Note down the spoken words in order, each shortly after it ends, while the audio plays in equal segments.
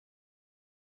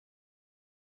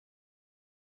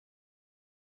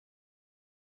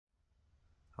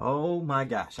Oh my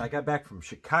gosh, I got back from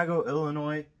Chicago,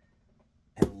 Illinois,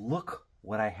 and look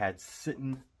what I had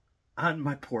sitting on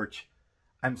my porch.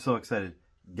 I'm so excited.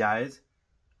 Guys,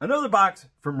 another box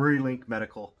from reLink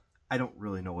Medical. I don't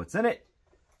really know what's in it,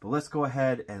 but let's go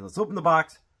ahead and let's open the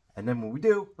box, and then when we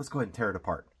do, let's go ahead and tear it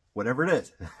apart. Whatever it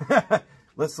is.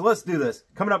 let's do this.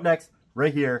 Coming up next,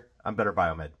 right here on Better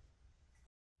Biomed.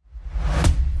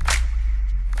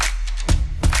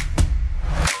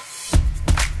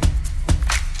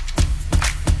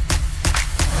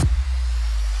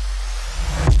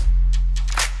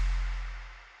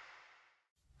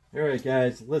 Alright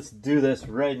guys, let's do this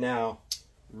right now.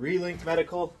 reLink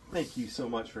Medical, thank you so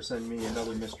much for sending me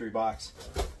another mystery box.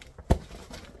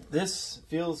 This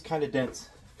feels kind of dense,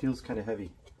 feels kind of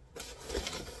heavy. So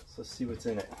let's see what's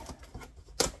in it.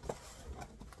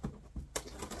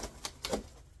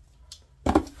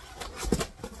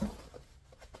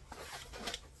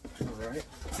 Alright.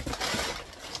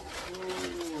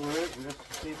 Alright, we got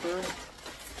some paper.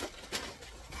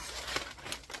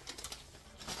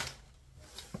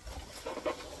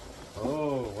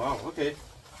 Oh, wow, okay.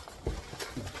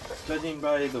 Judging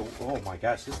by the, oh my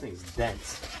gosh, this thing's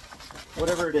dense.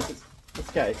 Whatever it is, this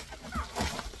guy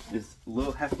is a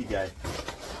little hefty guy.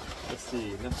 Let's see,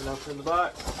 nothing else in the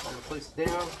box. I'm gonna place it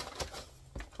down.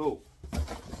 Oh,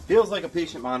 feels like a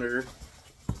patient monitor.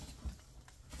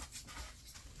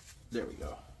 There we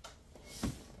go.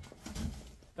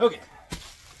 Okay,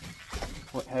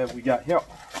 what have we got here?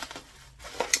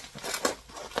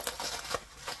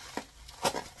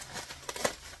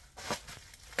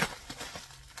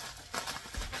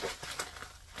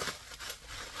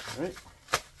 All right.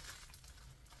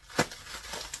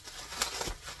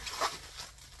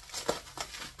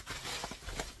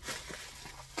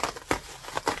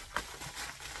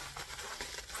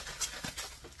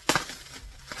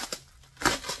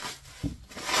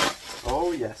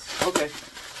 Oh yes, okay.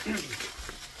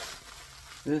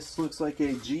 This looks like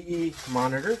a GE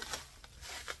monitor.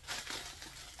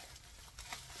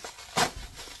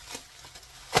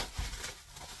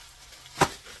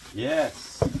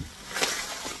 Yes.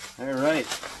 All right.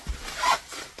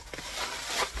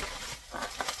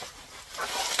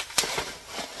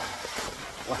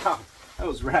 Wow, that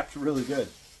was wrapped really good.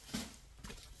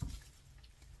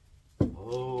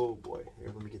 Oh boy,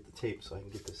 here, let me get the tape so I can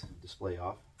get this display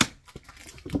off.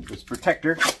 This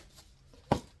protector.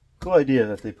 Cool idea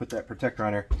that they put that protector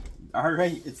on there. All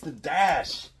right, it's the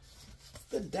dash. It's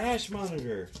the dash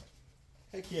monitor.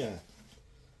 Heck yeah.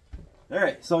 All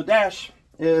right, so dash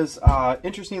is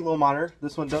interesting little monitor.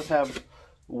 This one does have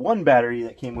one battery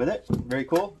that came with it. Very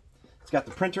cool. It's got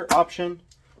the printer option.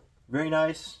 Very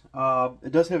nice.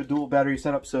 It does have a dual battery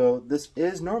setup, so this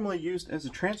is normally used as a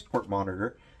transport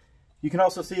monitor. You can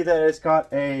also see that it's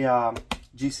got a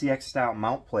GCX style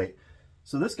mount plate.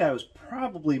 So this guy was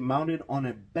probably mounted on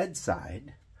a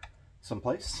bedside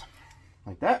someplace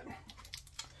like that.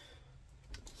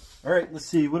 All right, let's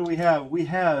see. What do we have? We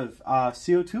have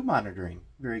CO2 monitoring.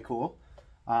 Very cool.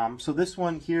 So this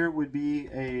one here would be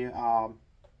a,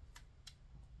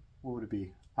 what would it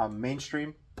be? A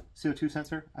mainstream CO2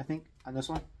 sensor, I think, on this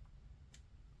one.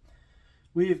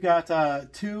 We've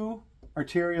got 2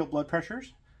 arterial blood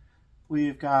pressures.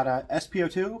 We've got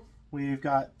SpO2. We've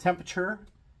got temperature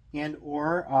and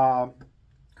or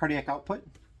cardiac output.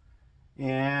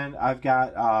 And I've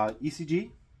got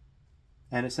ECG.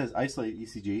 And it says isolate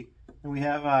ECG. And we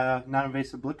have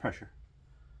non-invasive blood pressure.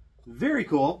 Very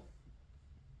cool.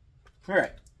 All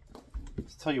right,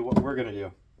 let's tell you what we're gonna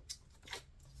do.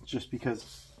 Just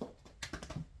because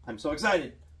I'm so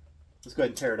excited. Let's go ahead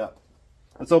and tear it up.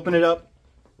 Let's open it up.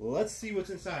 Let's see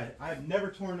what's inside. I've never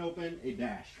torn open a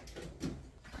dash.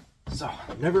 So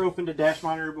I've never opened a dash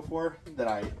monitor before that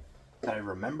I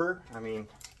remember. I mean,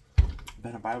 I've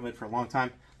been a Biomed for a long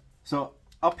time. So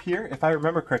up here, if I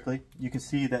remember correctly, you can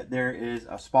see that there is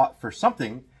a spot for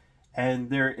something. And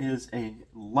there is a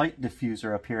light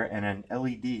diffuser up here and an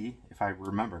LED, if I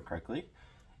remember correctly.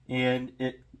 And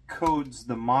it codes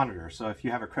the monitor. So if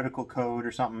you have a critical code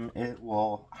or something, it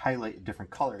will highlight a different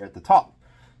color at the top.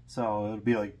 So it'll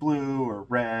be like blue or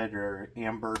red or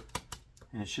amber.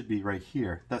 And it should be right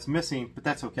here. That's missing, but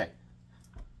that's okay.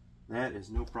 That is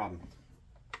no problem.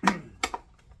 Let's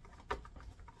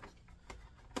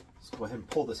go ahead and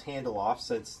pull this handle off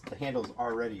since the handle is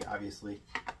already obviously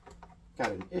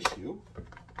got an issue.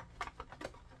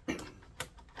 All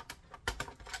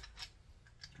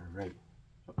right,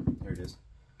 oh, there it is.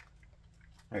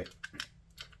 All right,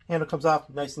 handle comes off,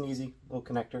 nice and easy, little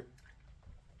connector.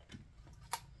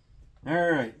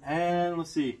 All right, and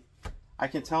let's see. I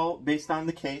can tell based on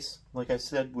the case, like I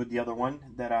said with the other one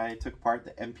that I took apart,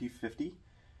 the MP50.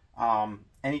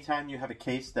 Anytime you have a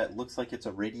case that looks like it's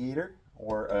a radiator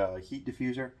or a heat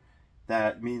diffuser,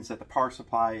 that means that the power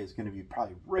supply is going to be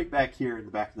probably right back here in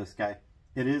the back of this guy.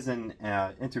 It is an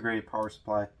integrated power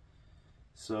supply,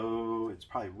 so it's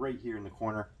probably right here in the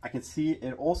corner. I can see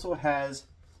it also has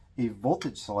a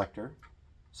voltage selector,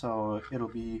 so it'll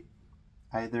be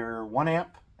either 1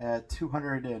 amp at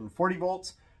 240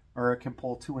 volts, or it can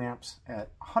pull 2 amps at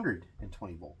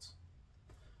 120 volts.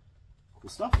 Cool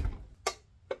stuff.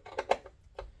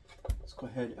 Let's go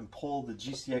ahead and pull the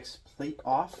GCX plate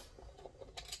off.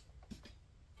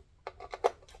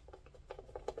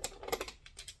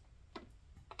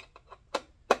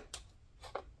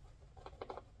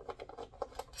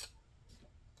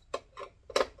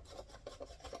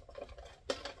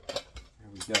 There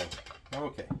we go.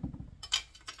 Okay.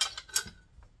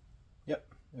 Yep,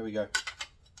 there we go.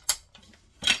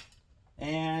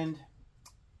 And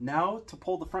now to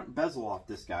pull the front bezel off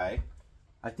this guy,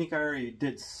 I think I already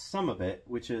did some of it,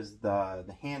 which is the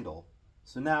handle.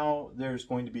 So now there's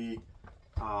going to be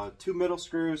 2 middle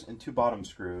screws and 2 bottom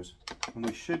screws, and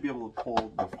we should be able to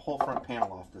pull the whole front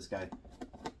panel off this guy.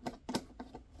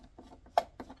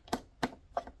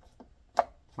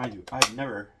 Mind you, I've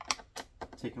never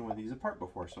taken one of these apart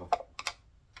before, so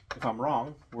if I'm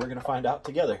wrong, we're going to find out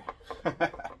together. There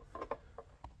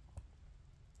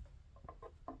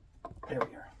we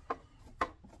are.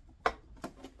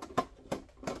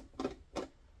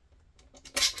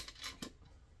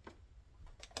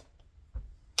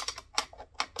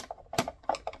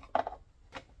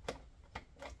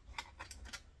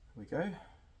 We go.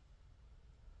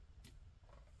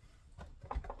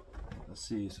 Let's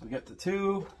see, so we got the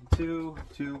 2, 2,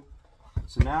 2.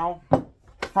 So now,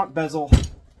 front bezel,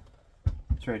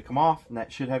 it's ready to come off, and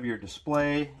that should have your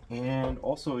display and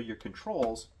also your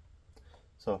controls.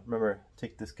 So remember,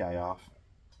 take this guy off.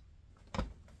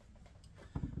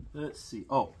 Let's see,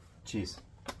 oh, geez,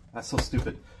 that's so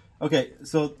stupid. Okay,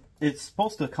 so it's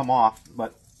supposed to come off,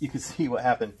 but you can see what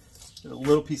happened. There's a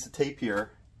little piece of tape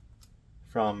here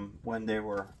from when they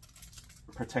were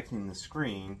protecting the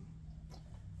screen,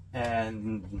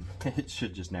 and it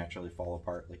should just naturally fall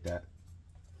apart like that.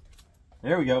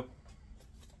 There we go.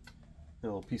 A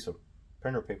little piece of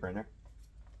printer paper in there.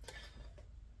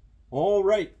 All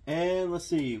right, and let's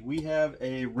see, we have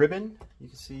a ribbon. You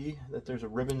can see that there's a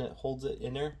ribbon that holds it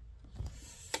in there.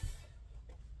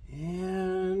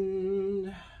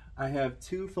 And I have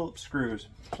 2 Phillips screws,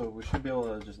 so we should be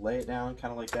able to just lay it down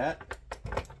kind of like that.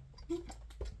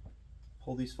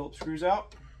 Pull these Phillips screws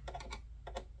out,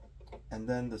 and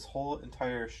then this whole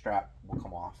entire strap will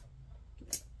come off.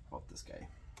 Off this guy.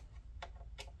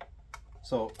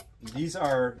 So these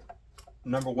are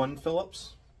number 1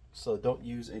 Phillips, so don't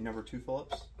use a number 2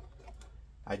 Phillips.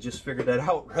 I just figured that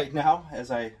out right now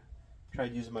as I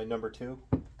tried using my number 2.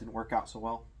 Didn't work out so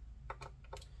well.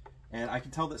 And I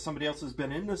can tell that somebody else has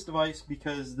been in this device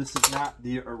because this is not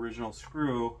the original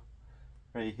screw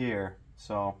right here.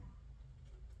 So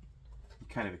you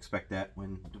kind of expect that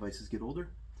when devices get older.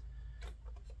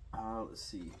 Let's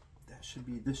see, that should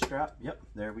be this strap. Yep,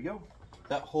 there we go.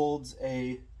 That holds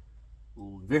a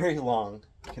very long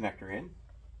connector in.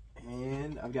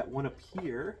 And I've got one up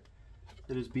here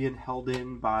that is being held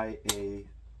in by a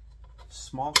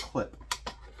small clip.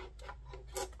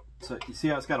 So you see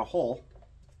how it's got a hole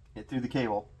through the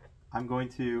cable. I'm going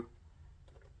to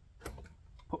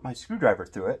put my screwdriver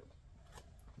through it.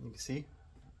 You can see,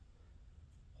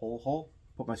 hole.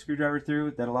 Put my screwdriver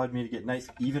through. That allowed me to get nice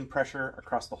even pressure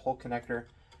across the whole connector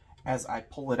as I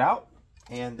pull it out.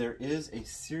 And there is a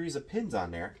series of pins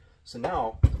on there. So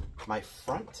now my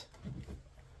front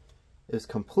is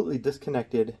completely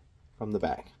disconnected from the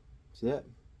back. See that?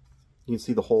 You can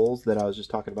see the holes that I was just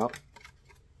talking about.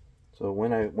 So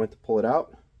when I went to pull it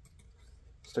out,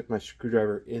 stuck my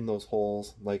screwdriver in those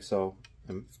holes like so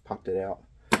and popped it out.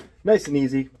 Nice and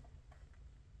easy.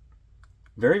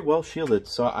 Very well shielded.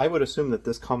 So I would assume that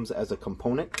this comes as a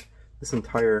component, this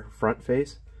entire front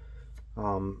face.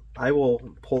 I will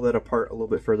pull that apart a little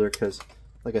bit further because,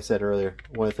 like I said earlier,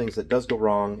 one of the things that does go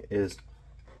wrong is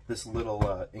this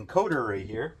little encoder right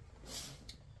here.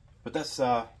 But that's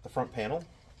the front panel.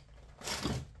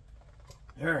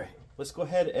 All right, let's go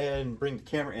ahead and bring the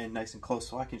camera in nice and close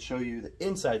so I can show you the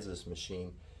insides of this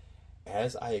machine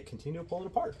as I continue to pull it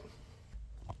apart.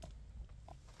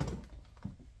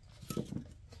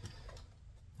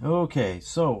 Okay,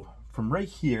 so from right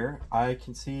here, I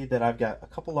can see that I've got a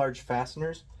couple large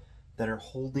fasteners that are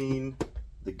holding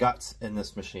the guts in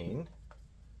this machine.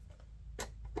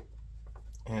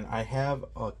 And I have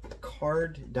a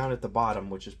card down at the bottom,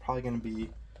 which is probably going to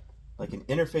be like an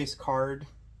interface card,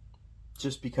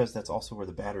 just because that's also where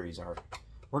the batteries are.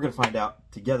 We're going to find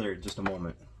out together in just a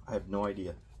moment. I have no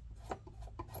idea.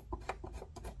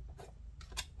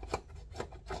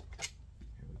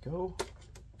 Here we go.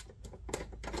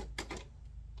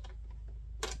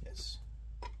 Yes.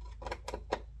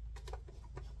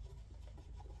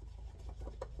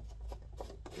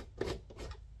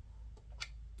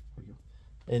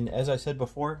 And as I said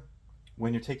before,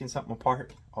 when you're taking something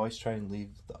apart, always try and leave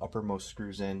the uppermost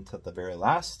screws in to the very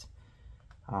last.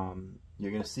 You're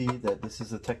going to see that this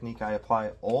is a technique I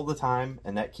apply all the time,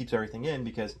 and that keeps everything in,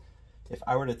 because if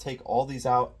I were to take all these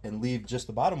out and leave just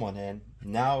the bottom one in,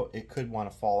 now it could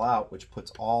want to fall out, which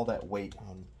puts all that weight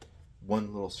on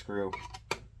one little screw.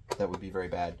 That would be very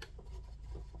bad.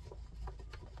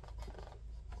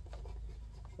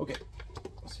 Okay,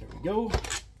 so here we go.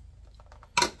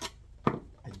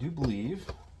 I do believe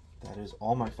that is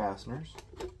all my fasteners.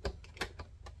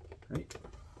 Right.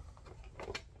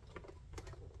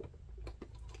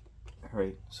 All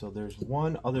right, so there's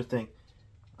one other thing.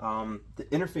 The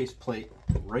interface plate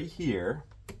right here,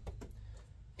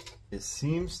 it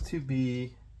seems to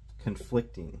be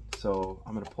conflicting. So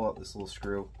I'm going to pull out this little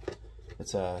screw.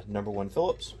 It's a #1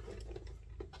 Phillips.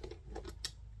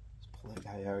 Let's pull that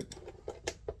guy out.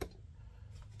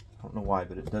 I don't know why,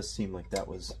 but it does seem like that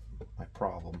was my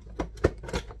problem.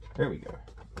 There we go.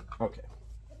 Okay.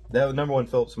 That #1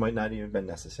 Phillips might not even have been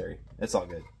necessary. It's all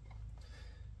good.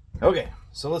 Okay,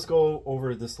 so let's go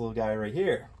over this little guy right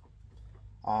here.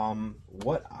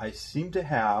 What I seem to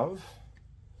have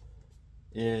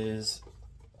is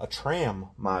a tram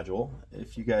module.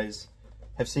 If you guys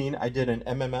have seen, I did an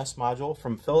MMS module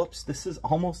from Philips. This is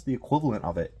almost the equivalent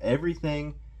of it.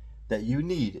 Everything that you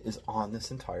need is on this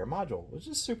entire module, which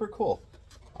is super cool.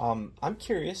 I'm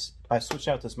curious, by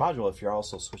switching out this module, if you're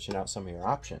also switching out some of your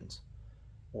options.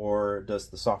 Or does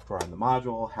the software on the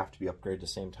module have to be upgraded at the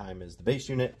same time as the base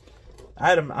unit?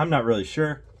 I'm not really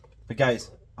sure. But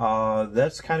guys,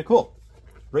 that's kind of cool.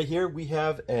 Right here we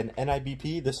have an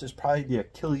NIBP. This is probably the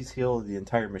Achilles heel of the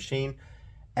entire machine,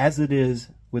 as it is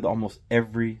with almost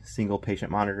every single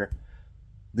patient monitor.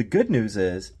 The good news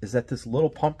is that this little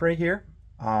pump right here,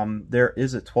 there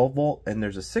is a 12 volt and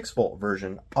there's a 6 volt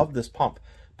version of this pump.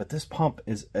 But this pump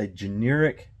is a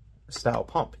generic style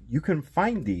pump. You can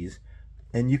find these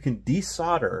and you can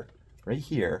desolder right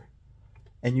here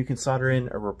and you can solder in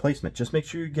a replacement. Just make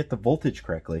sure you get the voltage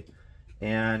correctly.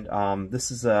 And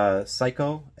this is a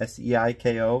Seiko,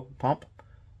 S-E-I-K-O pump.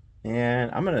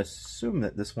 And I'm going to assume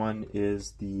that this one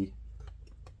is the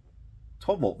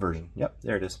 12 volt version. Yep,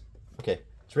 there it is. Okay,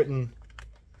 it's written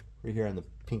right here on the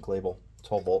pink label,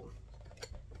 12 volt.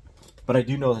 But I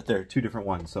do know that there are two different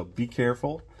ones, so be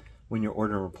careful when you're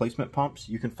ordering replacement pumps.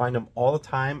 You can find them all the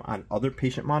time on other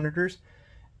patient monitors,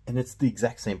 and it's the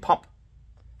exact same pump.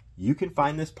 You can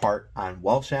find this part on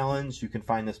Welsh Allens, you can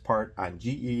find this part on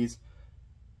GEs.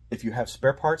 If you have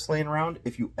spare parts laying around,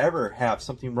 if you ever have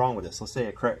something wrong with this, let's say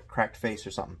a cracked face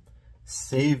or something,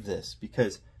 save this,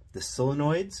 because the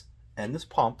solenoids and this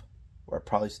pump are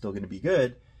probably still going to be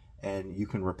good, and you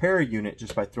can repair a unit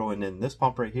just by throwing in this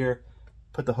pump right here,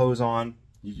 put the hose on,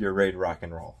 you're ready to rock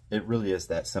and roll. It really is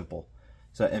that simple.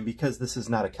 So, and because this is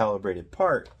not a calibrated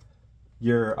part,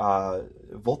 your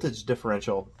voltage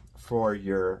differential for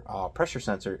your pressure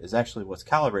sensor is actually what's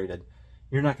calibrated.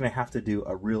 You're not going to have to do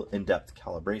a real in-depth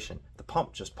calibration. The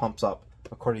pump just pumps up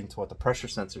according to what the pressure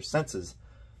sensor senses.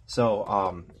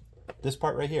 So this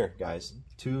part right here, guys,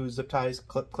 2 zip ties,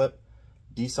 clip,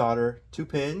 desolder 2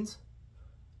 pins,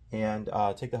 and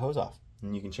take the hose off,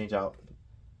 and you can change out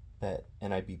that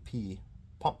NIBP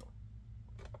pump.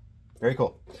 Very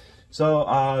cool. So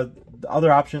the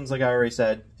other options, like I already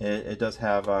said, it does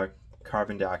have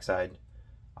carbon dioxide.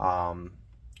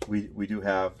 We do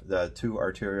have the 2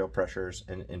 arterial pressures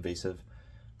and invasive.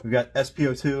 We've got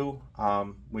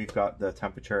SpO2, we've got the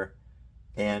temperature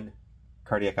and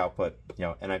cardiac output, you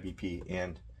know, NIBP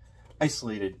and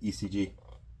isolated ECG.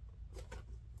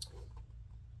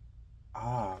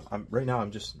 Right now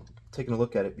I'm just taking a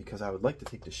look at it because I would like to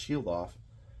take the shield off,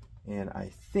 and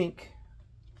I think,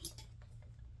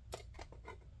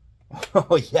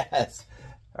 oh yes,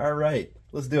 all right,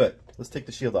 let's do it. Let's take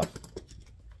the shield off.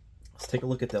 Let's take a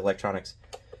look at the electronics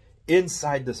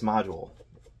inside this module.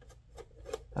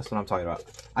 That's what I'm talking about.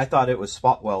 I thought it was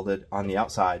spot welded on the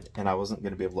outside and I wasn't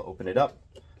going to be able to open it up.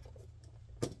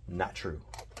 Not true.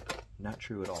 Not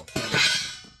true at all.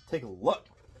 Take a look.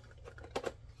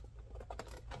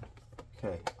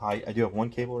 Okay, I do have one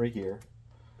cable right here.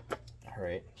 All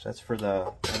right, so that's for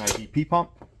the NIBP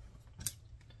pump.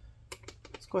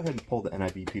 Let's go ahead and pull the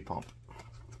NIBP pump.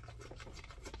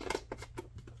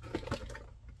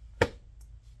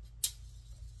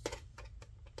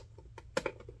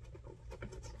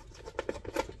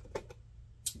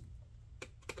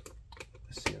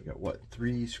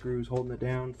 3 screws holding it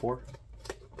down, 4.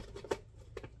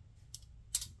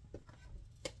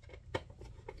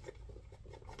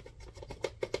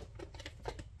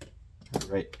 All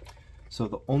right, so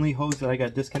the only hose that I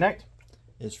got disconnect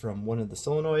is from one of the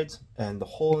solenoids, and the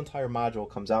whole entire module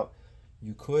comes out.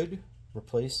 You could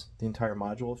replace the entire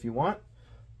module if you want,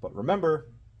 but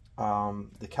remember,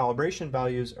 the calibration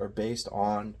values are based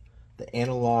on the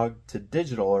analog to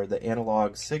digital, or the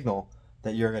analog signal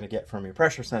that you're going to get from your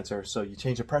pressure sensor. So you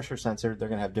change the pressure sensor, they're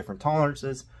going to have different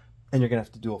tolerances, and you're going to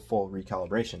have to do a full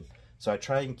recalibration. So I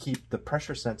try and keep the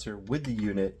pressure sensor with the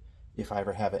unit if I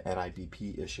ever have an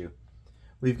NIBP issue.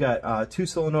 We've got 2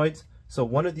 solenoids. So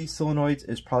one of these solenoids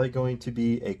is probably going to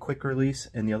be a quick release,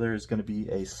 and the other is going to be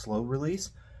a slow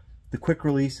release. The quick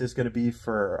release is going to be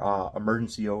for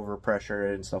emergency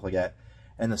overpressure and stuff like that.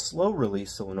 And the slow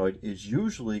release solenoid is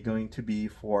usually going to be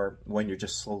for when you're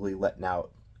just slowly letting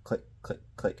out, click, click,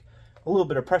 click, a little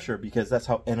bit of pressure, because that's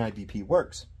how NIBP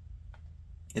works.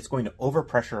 It's going to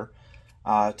overpressure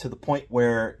to the point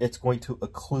where it's going to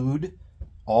occlude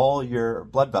all your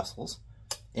blood vessels,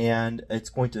 and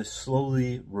it's going to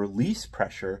slowly release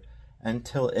pressure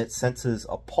until it senses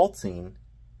a pulsing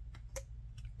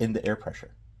in the air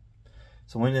pressure.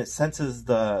 So when it senses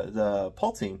the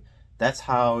pulsing, that's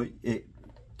how it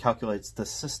calculates the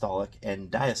systolic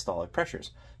and diastolic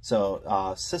pressures. So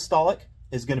systolic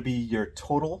is going to be your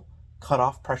total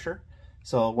cutoff pressure.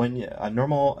 So when a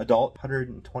normal adult,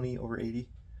 120 over 80,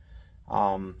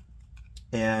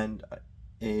 and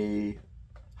a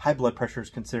high blood pressure is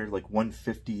considered like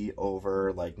 150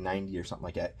 over like 90 or something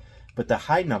like that. But the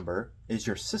high number is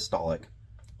your systolic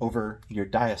over your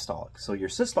diastolic. So your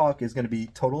systolic is going to be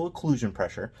total occlusion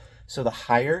pressure. So the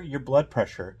higher your blood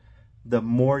pressure, the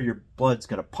more your blood's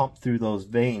going to pump through those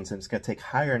veins, and it's going to take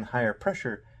higher and higher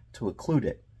pressure to occlude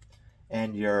it.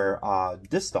 And your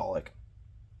diastolic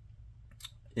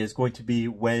is going to be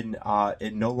when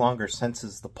it no longer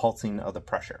senses the pulsing of the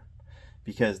pressure,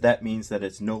 because that means that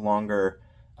it's no longer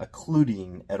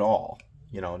occluding at all,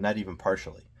 you know, not even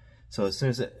partially. So as soon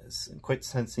as it quits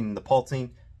sensing the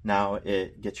pulsing, now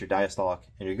it gets your diastolic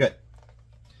and you're good.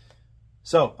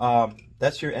 So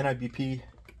that's your NIBP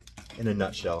in a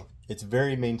nutshell. It's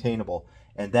very maintainable,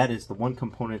 and that is the one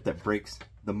component that breaks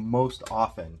the most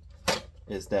often,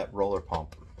 is that roller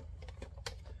pump.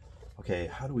 Okay,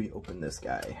 how do we open this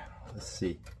guy? Let's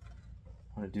see.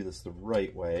 I want to do this the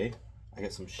right way. I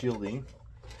got some shielding.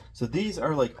 So these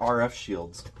are like RF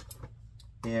shields,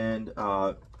 and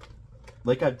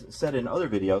like I've said in other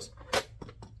videos,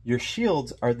 your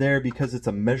shields are there because it's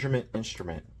a measurement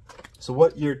instrument. So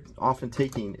what you're often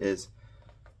taking is,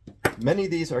 many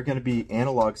of these are going to be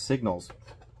analog signals,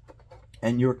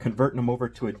 and you're converting them over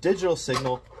to a digital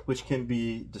signal, which can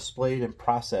be displayed and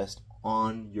processed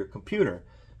on your computer.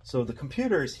 So the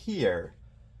computer is here,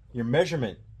 your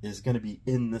measurement is going to be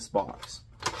in this box.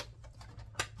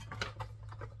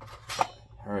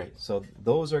 All right, so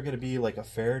those are going to be like a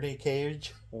Faraday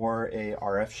cage or a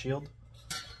RF shield.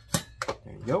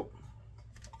 There you go.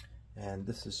 And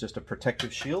this is just a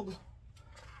protective shield.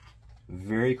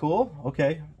 Very cool.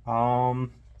 Okay.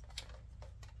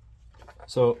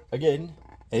 So again,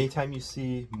 anytime you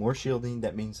see more shielding,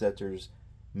 that means that there's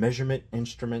measurement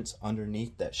instruments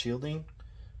underneath that shielding.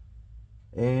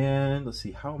 And let's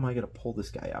see, how am I going to pull this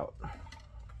guy out?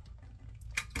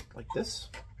 Like this.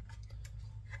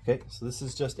 Okay, so this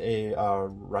is just a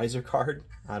riser card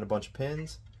on a bunch of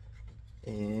pins.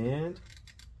 And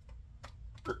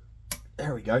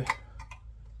there we go.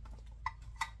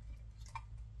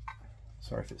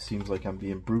 Sorry if it seems like I'm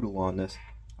being brutal on this.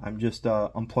 I'm just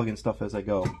unplugging stuff as I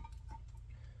go.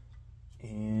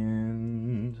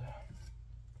 And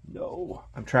no,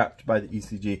 I'm trapped by the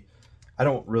ECG. I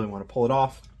don't really want to pull it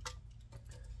off.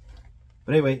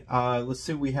 But anyway, let's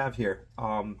see what we have here.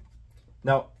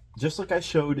 Now, just like I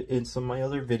showed in some of my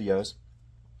other videos,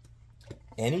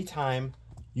 anytime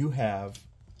you have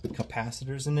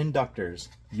capacitors and inductors,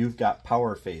 you've got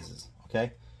power phases,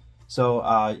 okay?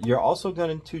 So you're also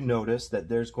going to notice that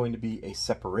there's going to be a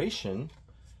separation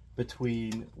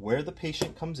between where the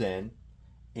patient comes in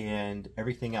and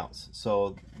everything else.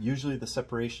 So usually the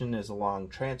separation is along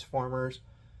transformers.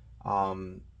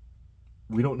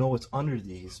 We don't know what's under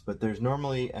these, but there's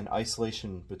normally an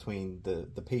isolation between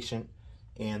the patient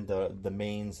and the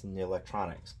mains and the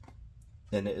electronics.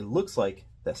 And it looks like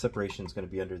that separation is going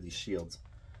to be under these shields.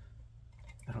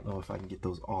 I don't know if I can get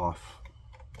those off.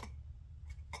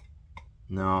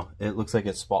 No, it looks like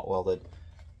it's spot welded.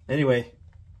 Anyway,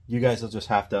 you guys will just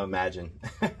have to imagine.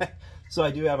 So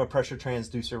I do have a pressure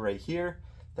transducer right here.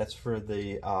 That's for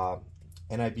the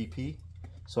NIBP.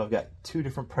 So I've got two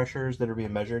different pressures that are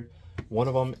being measured. One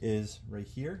of them is right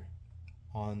here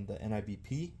on the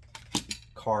NIBP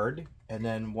card, and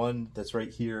then one that's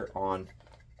right here on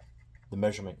the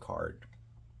measurement card.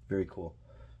 Very cool.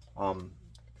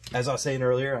 As I was saying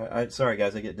earlier, sorry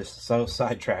guys, I get just so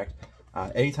sidetracked.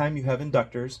 Anytime you have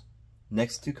inductors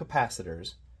next to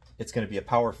capacitors, it's going to be a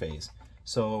power phase.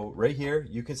 So right here,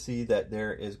 you can see that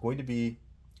there is going to be,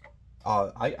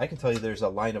 I can tell you there's a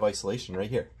line of isolation right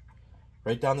here.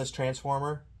 Right down this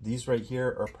transformer, these right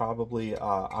here are probably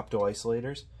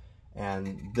opto-isolators,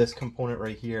 and this component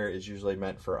right here is usually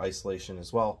meant for isolation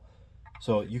as well.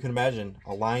 So you can imagine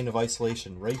a line of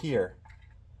isolation right here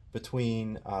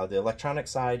between the electronic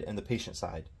side and the patient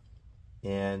side.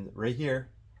 And right here,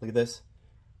 look at this.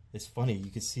 It's funny,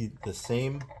 you can see the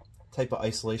same type of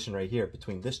isolation right here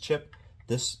between this chip.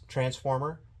 This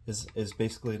transformer is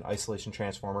basically an isolation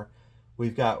transformer.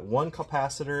 We've got one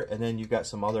capacitor, and then you've got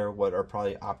some other what are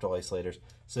probably opto-isolators.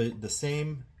 So the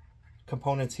same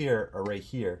components here are right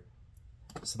here.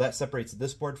 So that separates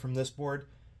this board from this board,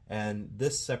 and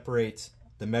this separates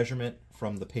the measurement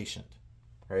from the patient.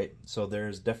 Right? So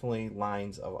there's definitely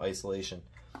lines of isolation.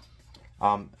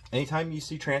 Anytime you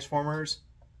see transformers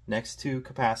next to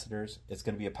capacitors, it's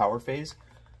going to be a power phase.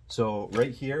 So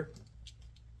right here,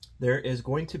 there is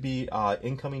going to be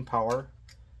incoming power,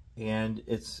 and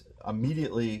it's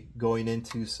immediately going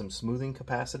into some smoothing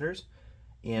capacitors.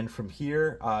 And from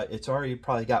here, it's already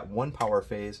probably got one power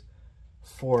phase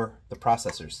for the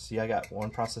processors. See, I got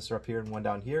one processor up here and one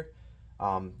down here.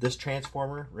 This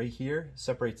transformer right here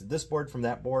separates this board from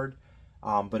that board,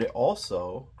 but it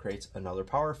also creates another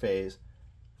power phase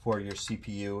for your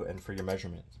CPU and for your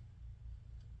measurement.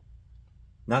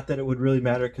 Not that it would really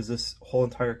matter, because this whole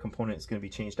entire component is going to be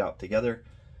changed out together,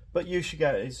 but you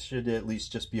guys should at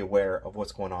least just be aware of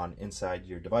what's going on inside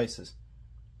your devices.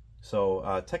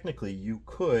 So technically you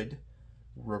could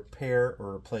repair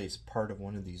or replace part of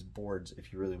one of these boards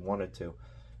if you really wanted to,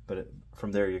 but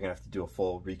from there you're gonna have to do a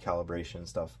full recalibration and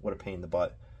stuff. What a pain in the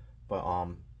butt. But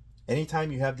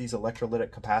anytime you have these electrolytic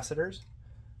capacitors,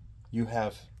 you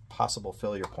have possible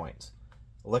failure points.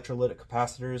 Electrolytic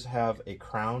capacitors have a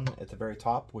crown at the very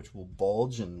top which will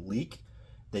bulge and leak.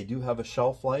 They do have a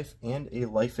shelf life and a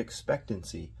life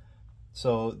expectancy.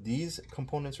 So these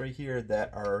components right here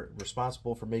that are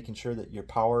responsible for making sure that your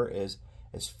power is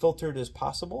as filtered as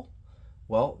possible,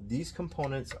 well, these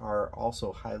components are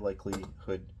also high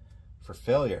likelihood for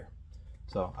failure.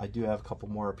 So I do have a couple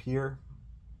more up here,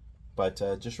 but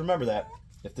just remember that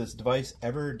if this device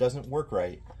ever doesn't work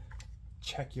right,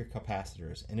 check your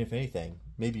capacitors, and if anything,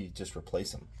 maybe just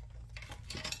replace them.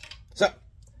 So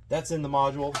that's in the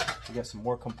module. We got some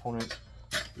more components.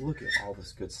 Look at all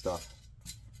this good stuff.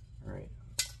 All right,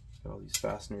 got all these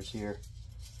fasteners here.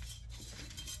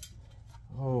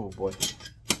 Oh boy.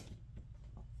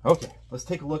 Okay, let's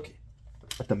take a look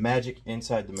at the magic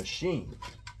inside the machine.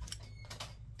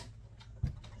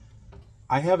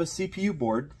 I have a CPU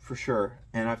board for sure,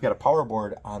 and I've got a power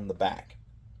board on the back.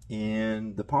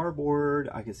 And the power board,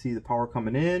 I can see the power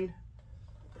coming in.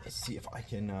 Let's see if I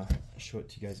can show it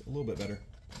to you guys a little bit better.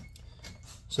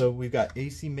 So we've got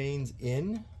AC mains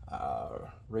in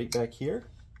right back here.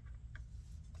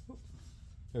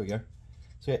 There we go.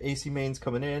 So we got AC mains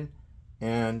coming in,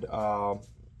 and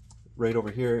right over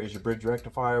here is your bridge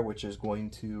rectifier, which is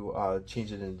going to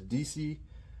change it into DC.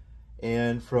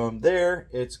 And from there,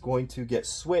 it's going to get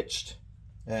switched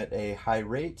at a high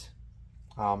rate.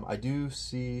 I do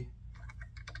see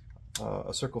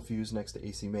a circle fuse next to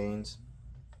AC mains.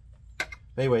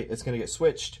 Anyway, it's going to get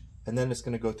switched, and then it's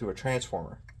going to go through a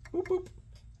transformer. Boop, boop.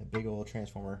 A big old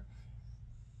transformer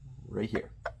right here.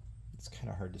 It's kind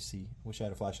of hard to see. Wish I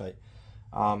had a flashlight.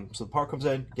 So the power comes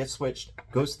in, gets switched,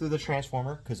 goes through the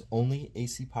transformer, because only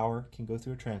AC power can go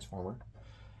through a transformer.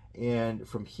 And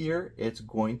from here, it's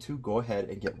going to go ahead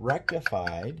and get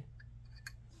rectified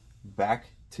back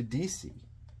to DC.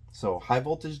 So high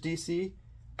voltage DC,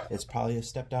 it's probably a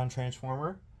step down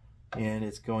transformer, and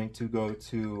it's going to go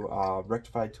to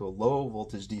rectified to a low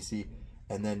voltage DC,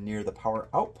 and then near the power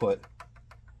output,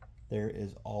 there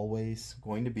is always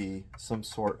going to be some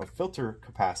sort of filter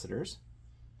capacitors,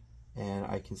 and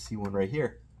I can see one right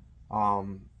here.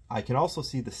 I can also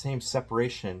see the same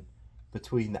separation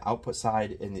between the output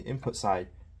side and the input side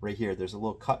right here. There's a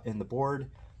little cut in the board,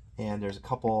 and there's a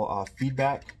couple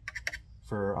feedback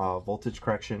for voltage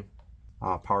correction,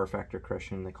 power factor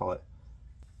correction they call it.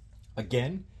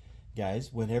 Again,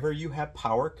 guys, whenever you have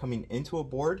power coming into a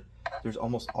board, there's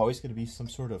almost always going to be some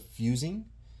sort of fusing,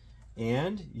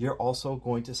 and you're also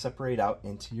going to separate out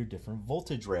into your different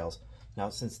voltage rails. Now,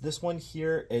 since this one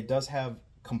here, it does have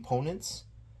components,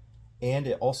 and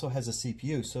it also has a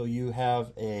CPU, so you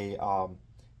have a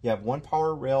You have one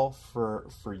power rail for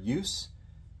use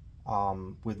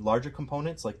with larger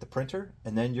components like the printer,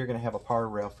 and then you're going to have a power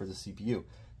rail for the CPU.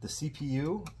 The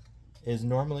CPU is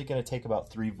normally going to take about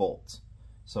 3 volts.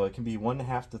 So it can be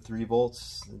 1.5 to 3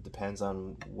 volts. It depends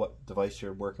on what device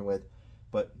you're working with.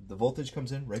 But the voltage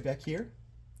comes in right back here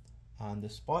on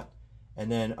this spot.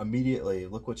 And then immediately,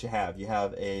 look what you have. You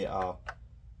have a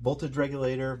voltage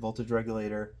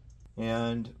regulator,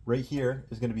 and right here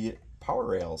is going to be power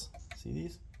rails. See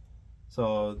these?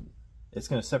 So it's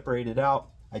going to separate it out.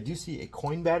 I do see a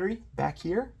coin battery back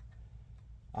here.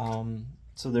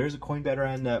 So there's a coin battery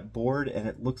on that board, and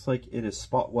it looks like it is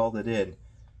spot welded in.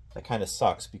 That kind of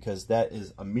sucks because that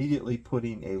is immediately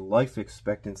putting a life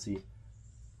expectancy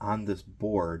on this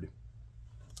board,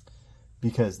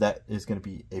 because that is going to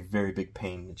be a very big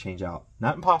pain to change out.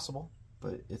 Not impossible,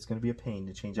 but it's going to be a pain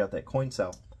to change out that coin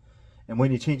cell. And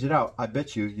when you change it out, I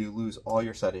bet you lose all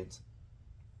your settings.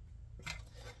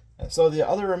 So the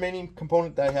other remaining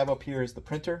component that I have up here is the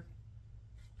printer.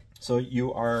 So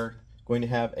you are going to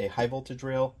have a high voltage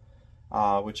rail,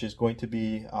 which is going to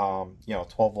be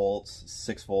 12 volts,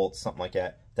 6 volts, something like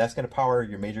that. That's going to power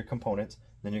your major components.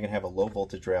 Then you're going to have a low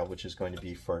voltage rail, which is going to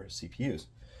be for CPUs.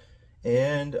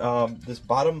 And this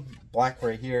bottom black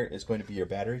right here is going to be your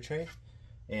battery tray,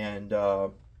 and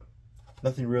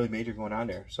nothing really major going on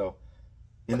there. So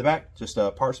in the back, just a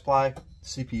power supply,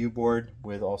 CPU board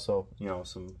with also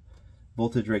some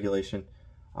voltage regulation.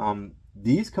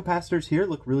 These capacitors here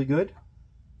look really good.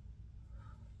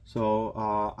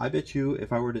 So I bet you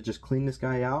if I were to just clean this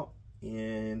guy out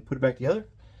and put it back together,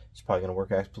 it's probably going to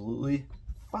work absolutely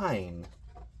fine.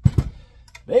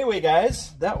 But anyway,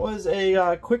 guys, that was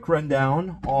a quick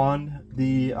rundown on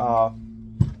the oh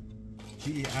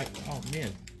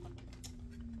man,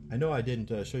 I know I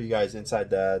didn't show you guys inside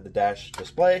the dash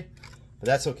display, but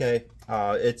that's okay.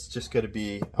 It's just going to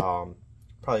be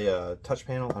probably a touch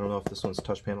panel. I don't know if this one's a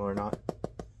touch panel or not.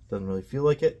 Doesn't really feel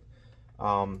like it.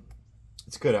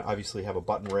 It's going to obviously have a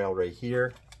button rail right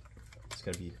here. It's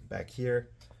going to be back here,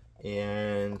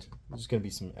 and there's going to be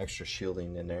some extra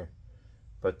shielding in there.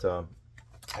 But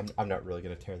I'm not really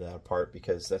going to tear that apart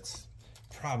because that's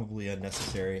probably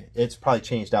unnecessary. It's probably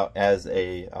changed out as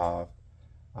a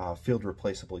field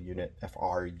replaceable unit,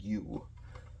 FRU.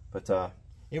 But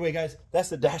anyway, guys, that's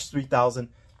the Dash 3000.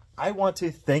 I want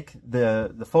to thank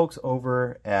the folks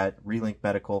over at reLink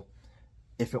Medical.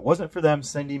 If it wasn't for them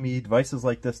sending me devices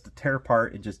like this to tear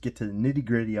apart and just get to the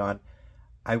nitty-gritty on,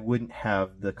 I wouldn't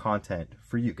have the content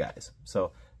for you guys.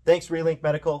 So thanks, reLink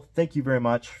Medical. Thank you very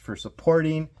much for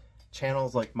supporting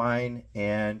channels like mine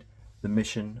and the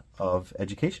mission of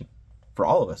education for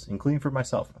all of us, including for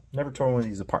myself. Never torn one of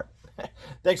these apart.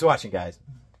 Thanks for watching, guys.